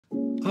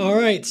All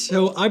right,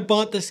 so I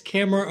bought this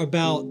camera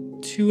about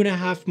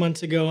 2.5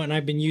 months ago and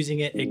I've been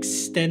using it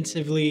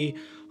extensively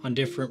on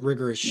different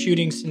rigorous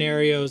shooting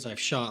scenarios. I've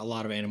shot a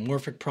lot of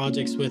anamorphic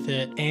projects with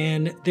it.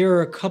 And there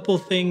are a couple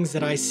things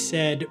that I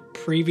said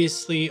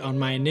previously on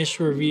my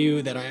initial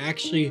review that I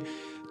actually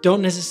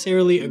don't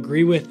necessarily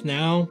agree with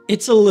now.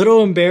 It's a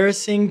little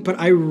embarrassing, but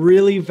I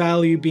really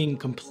value being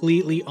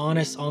completely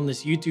honest on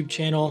this YouTube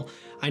channel.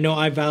 I know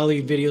I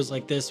valued videos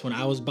like this when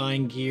I was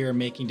buying gear,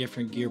 making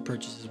different gear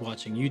purchases,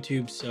 watching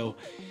YouTube, so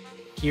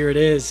here it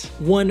is.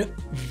 One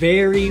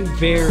very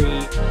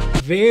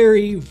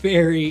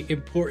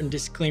important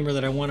disclaimer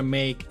that I want to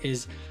make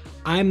is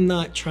I'm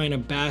not trying to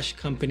bash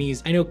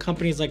companies. I know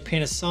companies like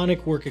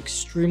Panasonic work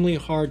extremely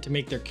hard to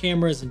make their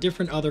cameras, and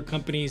different other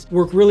companies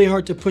work really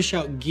hard to push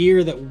out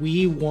gear that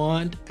we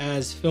want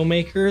as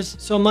filmmakers.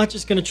 So I'm not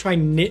just gonna try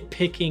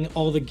nitpicking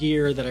all the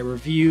gear that I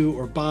review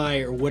or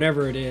buy or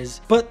whatever it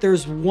is. But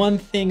there's one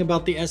thing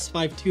about the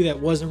S5 II that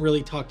wasn't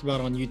really talked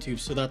about on YouTube,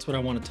 so that's what I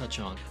want to touch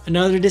on.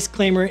 Another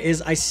disclaimer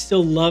is I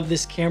still love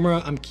this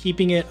camera. I'm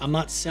keeping it, I'm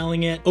not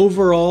selling it.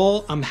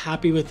 Overall, I'm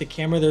happy with the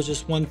camera. There's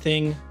just one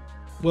thing,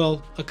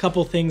 well, a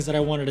couple things that I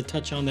wanted to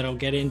touch on that I'll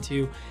get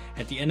into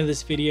at the end of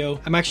this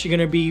video. I'm actually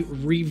gonna be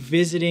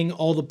revisiting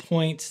all the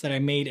points that I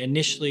made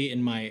initially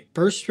in my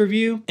first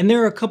review. And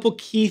there are a couple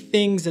key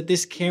things that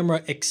this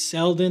camera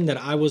excelled in that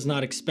I was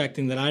not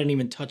expecting, that I didn't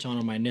even touch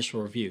on my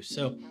initial review.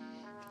 So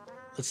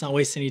let's not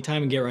waste any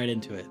time and get right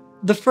into it.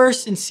 The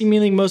first and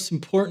seemingly most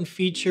important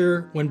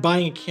feature when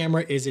buying a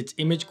camera is its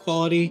image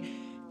quality.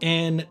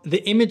 And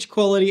the image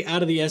quality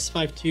out of the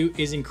S5 II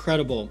is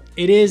incredible.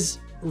 It is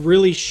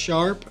really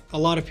sharp. A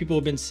lot of people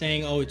have been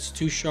saying, oh, it's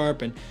too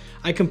sharp, and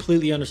I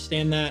completely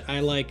understand that. I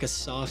like a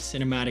soft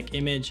cinematic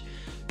image,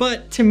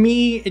 but to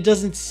me, it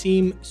doesn't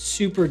seem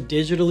super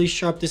digitally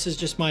sharp. This is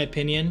just my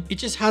opinion. It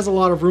just has a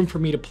lot of room for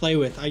me to play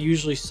with. I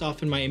usually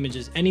soften my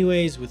images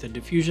anyways with a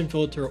diffusion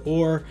filter,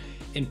 or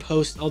in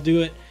post, I'll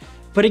do it.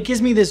 But it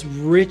gives me this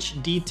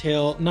rich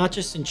detail, not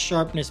just in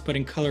sharpness, but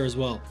in color as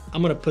well.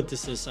 I'm gonna put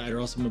this aside or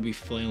else I'm gonna be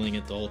flailing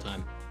it the whole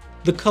time.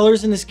 The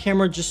colors in this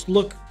camera just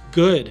look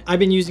good. I've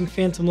been using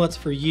Phantom LUTs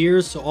for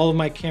years, so all of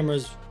my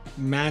cameras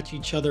match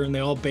each other and they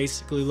all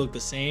basically look the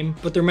same,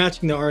 but they're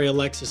matching the Arri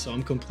Alexa, so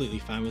I'm completely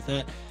fine with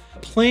that.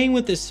 Playing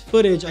with this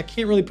footage, I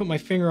can't really put my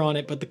finger on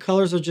it, but the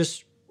colors are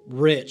just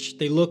rich.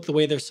 They look the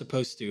way they're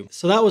supposed to.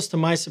 So that was to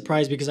my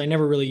surprise because I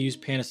never really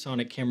used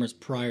Panasonic cameras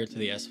prior to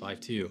the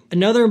S5 II.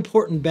 Another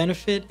important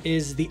benefit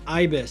is the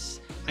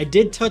IBIS. I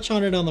did touch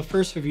on it on the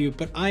first review,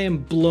 but I am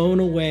blown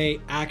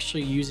away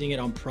actually using it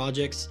on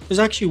projects. There's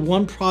actually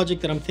one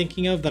project that I'm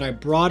thinking of that I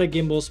brought a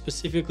gimbal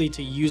specifically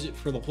to use it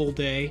for the whole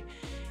day,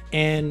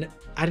 and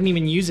I didn't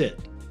even use it.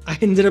 I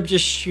ended up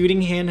just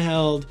shooting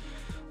handheld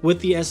with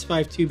the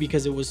S5 II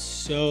because it was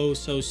so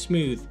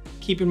smooth.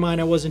 Keep in mind,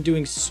 I wasn't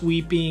doing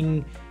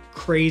sweeping,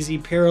 crazy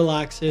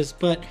parallaxes,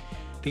 but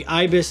the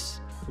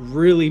IBIS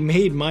really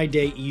made my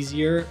day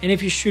easier. And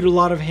if you shoot a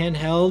lot of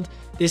handheld,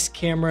 this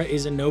camera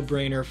is a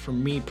no-brainer for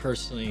me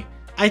personally.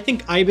 I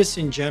think IBIS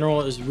in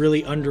general is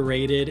really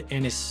underrated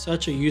and is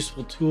such a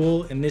useful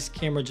tool, and this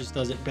camera just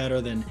does it better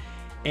than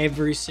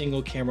every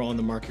single camera on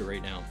the market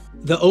right now.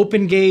 The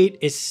open gate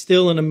is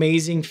still an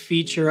amazing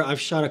feature. I've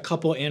shot a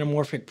couple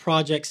anamorphic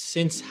projects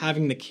since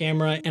having the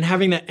camera, and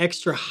having that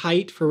extra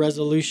height for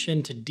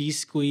resolution to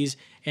de-squeeze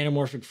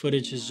anamorphic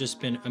footage has just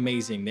been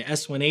amazing. The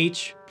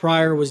S1H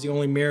prior was the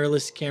only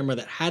mirrorless camera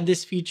that had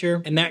this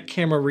feature, and that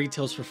camera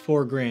retails for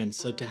 $4 grand.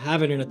 So to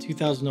have it in a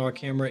 $2,000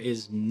 camera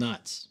is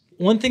nuts.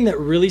 One thing that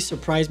really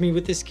surprised me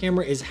with this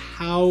camera is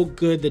how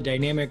good the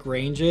dynamic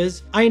range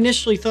is. I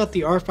initially thought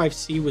the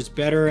R5C was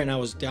better and I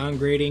was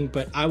downgrading,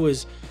 but I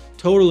was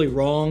totally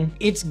wrong.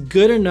 It's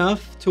good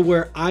enough to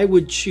where I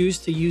would choose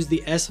to use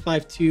the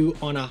S5 II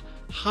on a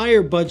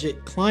higher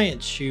budget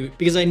client shoot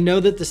because I know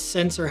that the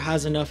sensor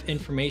has enough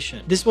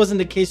information. This wasn't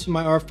the case with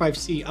my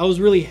R5C. I was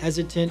really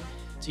hesitant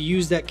to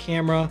use that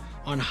camera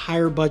on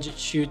higher budget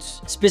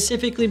shoots,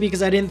 specifically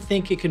because I didn't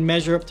think it could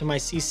measure up to my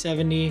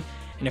C70.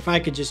 And if I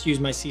could just use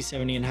my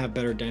C70 and have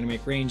better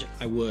dynamic range,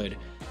 I would.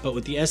 But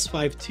with the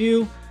S5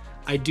 II,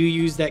 I do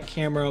use that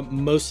camera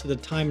most of the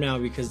time now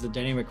because the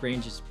dynamic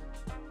range is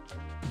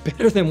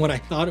better than what I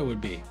thought it would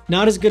be.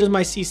 Not as good as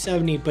my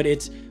C70, but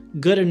it's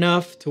good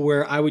enough to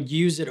where I would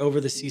use it over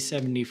the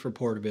C70 for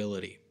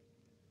portability.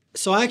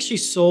 So I actually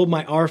sold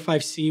my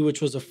R5C,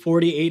 which was a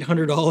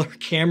 $4,800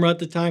 camera at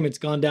the time. It's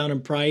gone down in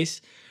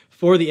price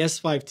for the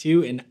S5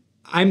 II, and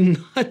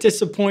I'm not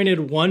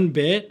disappointed one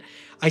bit.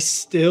 I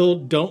still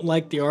don't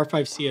like the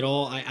R5C at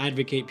all. I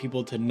advocate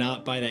people to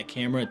not buy that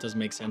camera. It doesn't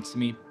make sense to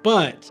me.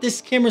 But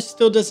this camera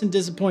still doesn't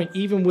disappoint,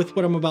 even with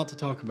what I'm about to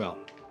talk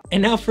about.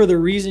 And now for the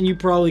reason you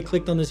probably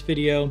clicked on this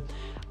video,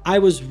 I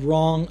was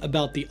wrong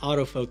about the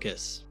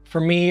autofocus. For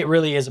me, it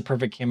really is a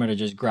perfect camera to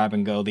just grab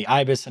and go. The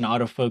IBIS and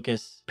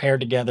autofocus paired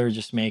together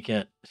just make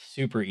it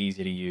super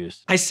easy to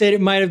use. I said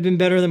it might have been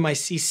better than my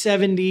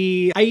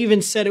C70. I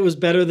even said it was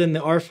better than the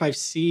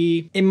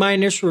R5C. In my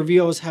initial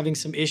review, I was having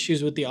some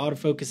issues with the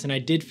autofocus and I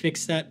did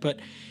fix that, but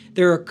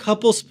there are a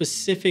couple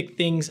specific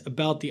things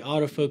about the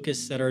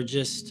autofocus that are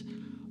just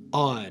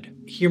odd.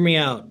 Hear me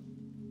out.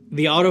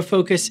 The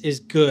autofocus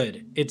is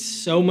good. It's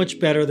so much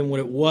better than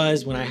what it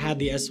was when I had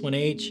the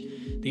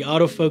S1H. The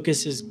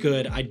autofocus is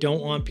good. I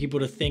don't want people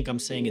to think I'm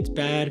saying it's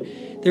bad.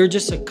 There are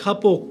just a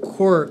couple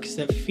quirks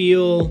that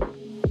feel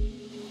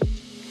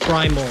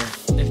primal,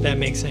 if that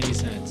makes any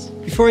sense.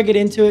 Before I get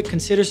into it,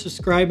 consider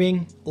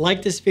subscribing.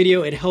 Like this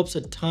video, it helps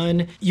a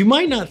ton. You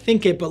might not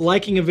think it, but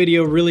liking a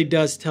video really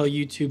does tell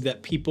YouTube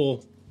that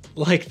people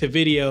like the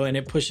video and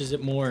it pushes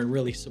it more and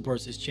really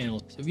supports this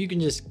channel. So if you can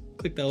just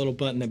click that little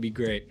button, that'd be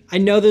great. I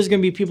know there's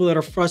gonna be people that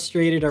are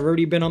frustrated. I've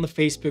already been on the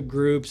Facebook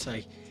groups.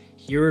 I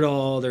hear it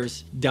all.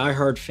 There's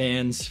diehard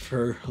fans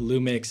for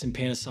Lumix and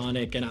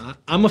Panasonic, and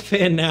I'm a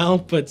fan now,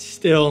 but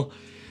still,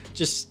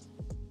 just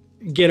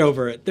get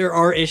over it. There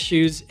are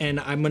issues, and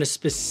I'm gonna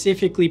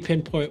specifically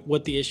pinpoint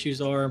what the issues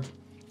are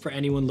for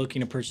anyone looking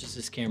to purchase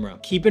this camera.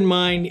 Keep in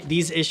mind,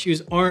 these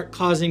issues aren't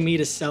causing me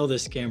to sell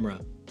this camera.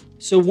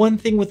 So one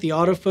thing with the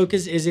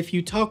autofocus is if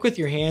you talk with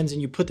your hands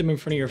and you put them in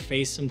front of your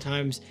face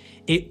sometimes,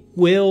 it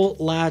will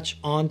latch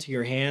onto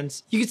your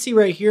hands. You can see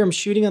right here, I'm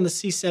shooting on the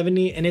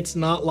C70 and it's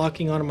not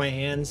locking onto my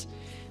hands.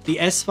 The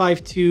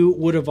S5ii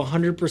would have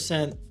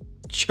 100%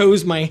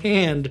 chose my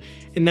hand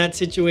in that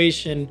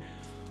situation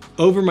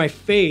over my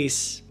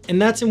face. And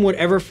that's in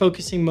whatever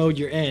focusing mode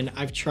you're in.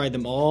 I've tried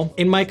them all.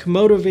 In my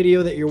Komodo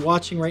video that you're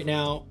watching right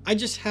now, I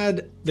just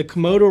had the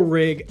Komodo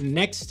rig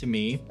next to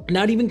me,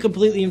 not even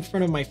completely in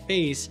front of my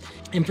face.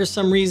 And for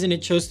some reason,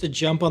 it chose to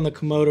jump on the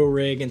Komodo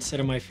rig instead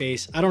of my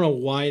face. I don't know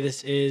why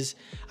this is.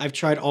 I've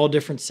tried all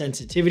different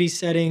sensitivity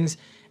settings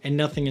and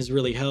nothing has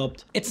really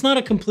helped. It's not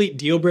a complete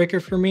deal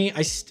breaker for me.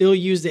 I still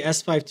use the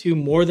S5ii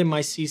more than my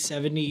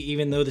C70,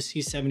 even though the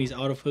C70's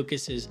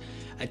autofocus is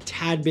a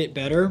tad bit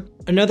better.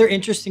 Another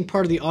interesting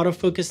part of the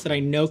autofocus that I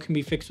know can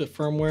be fixed with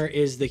firmware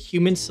is the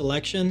human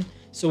selection.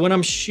 So when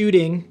I'm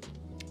shooting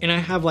and I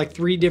have like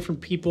 3 different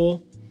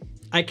people,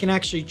 I can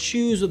actually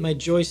choose with my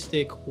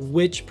joystick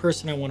which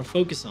person I want to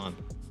focus on.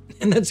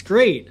 And that's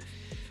great.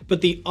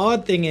 But the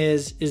odd thing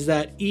is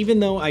that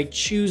even though I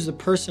choose the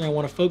person I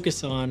want to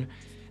focus on,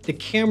 the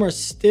camera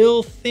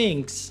still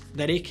thinks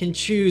that it can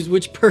choose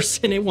which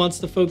person it wants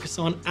to focus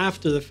on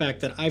after the fact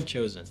that I've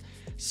chosen.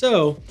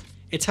 So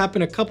it's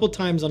happened a couple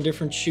times on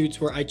different shoots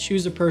where I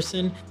choose a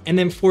person and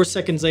then 4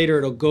 seconds later,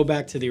 it'll go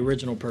back to the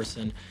original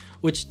person,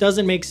 which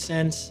doesn't make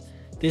sense.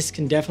 This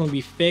can definitely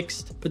be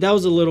fixed, but that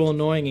was a little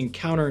annoying and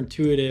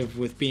counterintuitive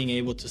with being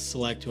able to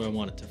select who I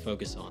wanted to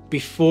focus on.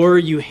 Before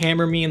you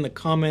hammer me in the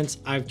comments,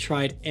 I've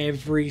tried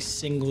every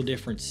single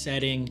different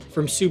setting,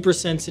 from super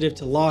sensitive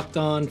to locked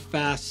on,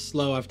 fast,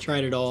 slow. I've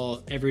tried it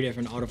all, every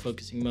different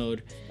autofocusing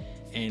mode,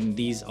 and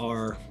these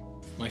are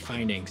my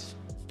findings.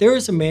 There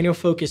is a manual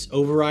focus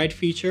override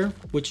feature,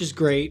 which is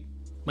great.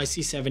 My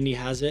C70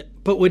 has it.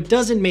 But what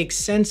doesn't make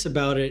sense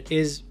about it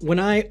is when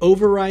I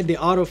override the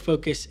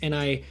autofocus and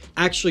I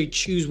actually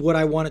choose what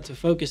I want it to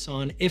focus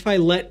on, if I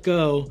let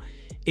go,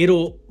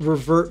 it'll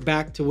revert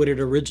back to what it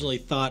originally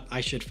thought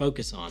I should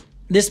focus on.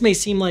 This may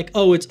seem like,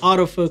 oh, it's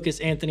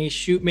autofocus, Anthony,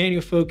 shoot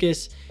manual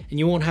focus, and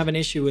you won't have an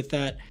issue with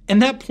that.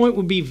 And that point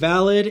would be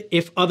valid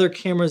if other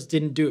cameras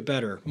didn't do it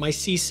better. My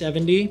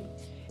C70,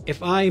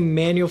 if I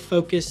manual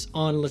focus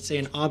on, let's say,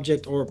 an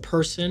object or a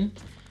person,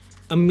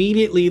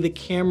 immediately the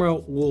camera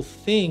will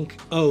think,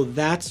 oh,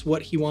 that's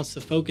what he wants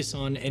to focus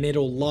on, and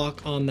it'll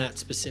lock on that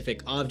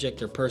specific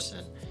object or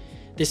person.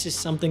 This is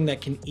something that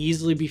can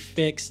easily be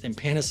fixed, and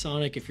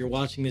Panasonic, if you're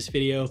watching this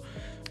video,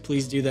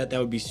 please do that. That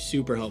would be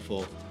super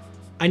helpful.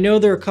 I know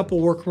there are a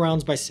couple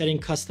workarounds by setting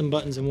custom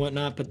buttons and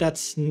whatnot, but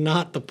that's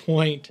not the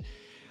point.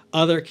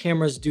 Other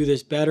cameras do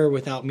this better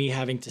without me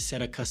having to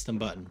set a custom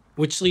button.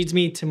 Which leads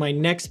me to my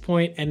next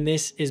point, and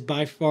this is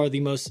by far the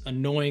most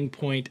annoying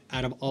point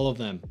out of all of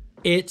them.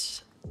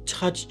 It's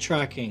touch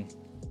tracking.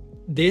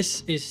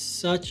 This is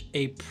such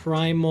a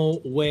primal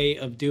way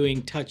of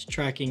doing touch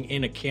tracking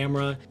in a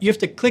camera. You have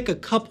to click a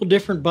couple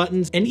different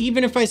buttons, and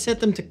even if I set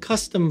them to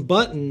custom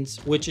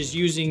buttons, which is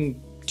using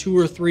 2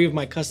 or 3 of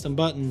my custom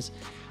buttons,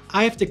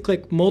 I have to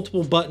click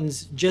multiple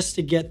buttons just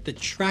to get the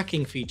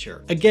tracking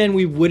feature. Again,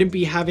 we wouldn't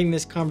be having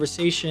this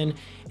conversation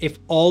if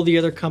all the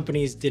other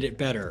companies did it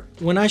better.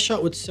 When I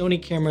shot with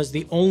Sony cameras,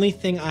 the only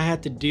thing I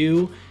had to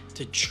do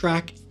to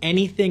track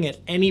anything at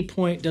any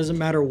point, doesn't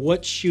matter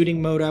what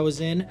shooting mode I was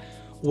in,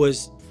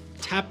 was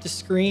tap the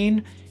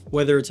screen,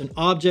 whether it's an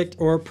object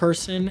or a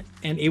person,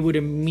 and it would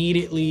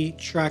immediately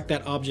track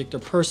that object or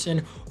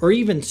person, or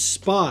even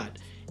spot.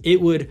 It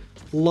would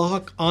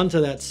lock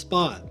onto that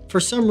spot. For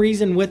some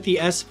reason with the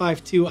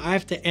S5ii, I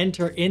have to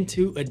enter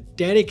into a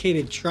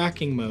dedicated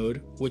tracking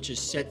mode, which is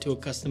set to a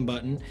custom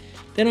button.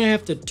 Then I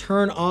have to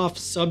turn off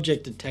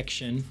subject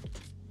detection,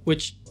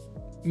 which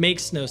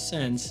makes no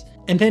sense.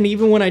 And then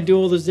even when I do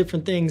all those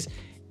different things,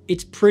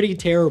 it's pretty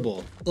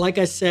terrible. Like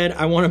I said,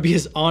 I want to be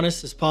as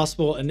honest as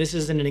possible, and this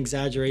isn't an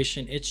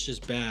exaggeration, it's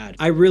just bad.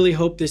 I really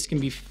hope this can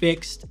be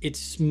fixed.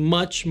 It's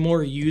much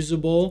more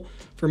usable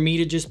for me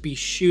to just be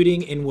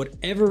shooting in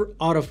whatever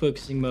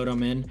autofocusing mode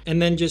I'm in,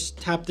 and then just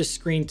tap the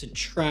screen to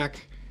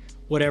track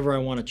whatever I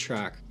want to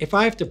track. If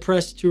I have to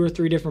press 2 or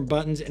 3 different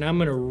buttons and I'm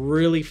in a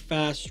really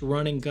fast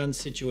run and gun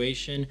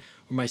situation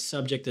where my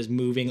subject is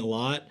moving a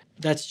lot,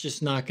 that's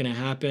just not going to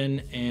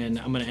happen, and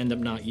I'm going to end up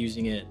not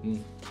using it,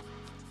 and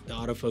the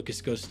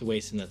autofocus goes to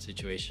waste in that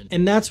situation.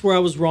 And that's where I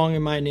was wrong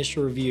in my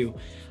initial review.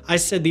 I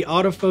said the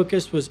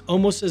autofocus was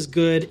almost as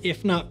good,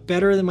 if not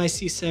better, than my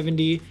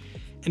C70,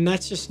 and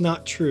that's just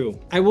not true.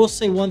 I will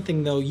say one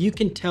thing though, you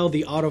can tell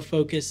the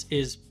autofocus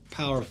is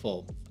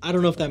powerful. I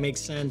don't know if that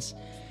makes sense,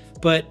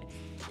 but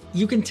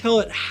you can tell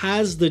it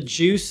has the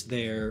juice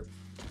there.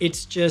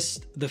 It's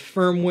just the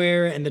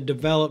firmware and the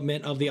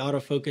development of the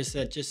autofocus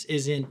that just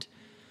isn't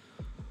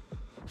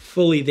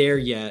fully there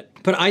yet.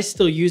 But I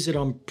still use it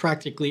on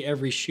practically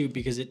every shoot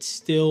because it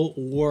still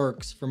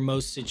works for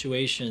most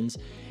situations.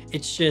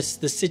 It's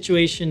just the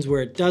situations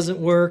where it doesn't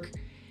work,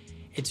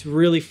 it's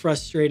really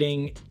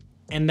frustrating.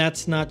 And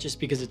that's not just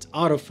because it's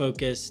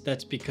autofocus,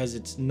 that's because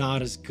it's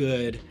not as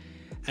good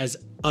as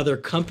other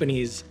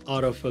companies'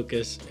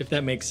 autofocus, if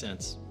that makes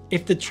sense.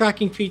 If the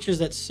tracking features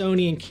that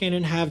Sony and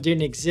Canon have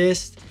didn't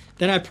exist,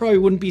 then I probably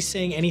wouldn't be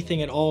saying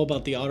anything at all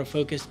about the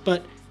autofocus,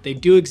 but they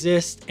do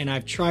exist and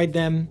I've tried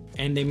them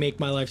and they make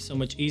my life so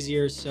much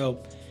easier.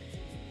 So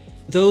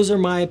those are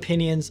my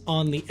opinions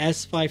on the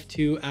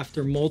S5ii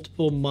after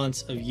multiple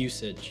months of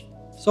usage.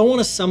 So I want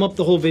to sum up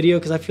the whole video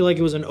because I feel like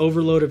it was an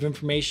overload of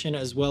information,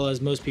 as well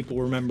as most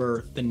people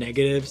remember the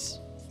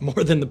negatives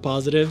more than the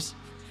positives.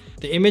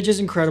 The image is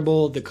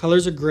incredible, the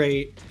colors are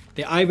great,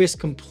 the IBIS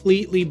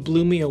completely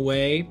blew me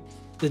away.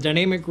 The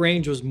dynamic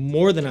range was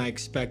more than I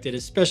expected,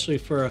 especially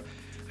for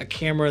a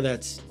camera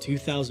that's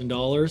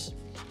 $2,000.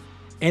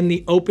 And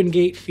the open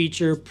gate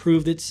feature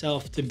proved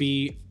itself to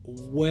be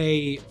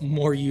way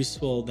more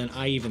useful than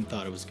I even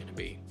thought it was going to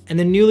be. And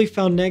the newly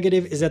found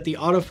negative is that the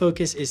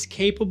autofocus is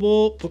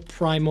capable, but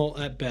primal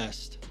at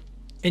best.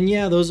 And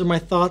yeah, those are my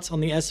thoughts on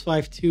the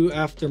S5ii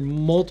after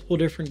multiple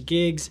different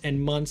gigs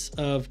and months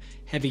of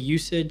heavy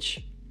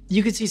usage.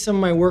 You can see some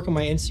of my work on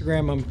my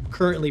Instagram. I'm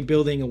currently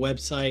building a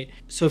website.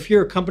 So if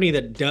you're a company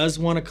that does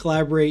want to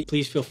collaborate,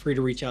 please feel free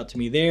to reach out to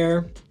me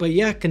there. But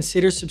yeah,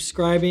 consider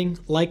subscribing,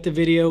 like the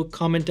video,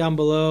 comment down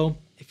below.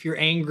 If you're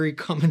angry,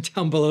 comment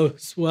down below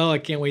as well. I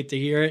can't wait to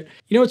hear it.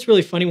 You know what's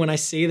really funny? When I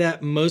say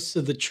that, most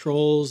of the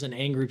trolls and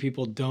angry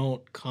people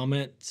don't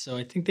comment. So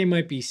I think they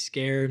might be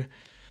scared.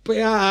 But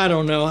yeah, I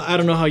don't know. I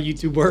don't know how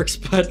YouTube works,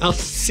 but I'll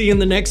see you in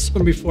the next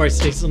one before I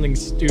say something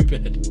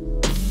stupid.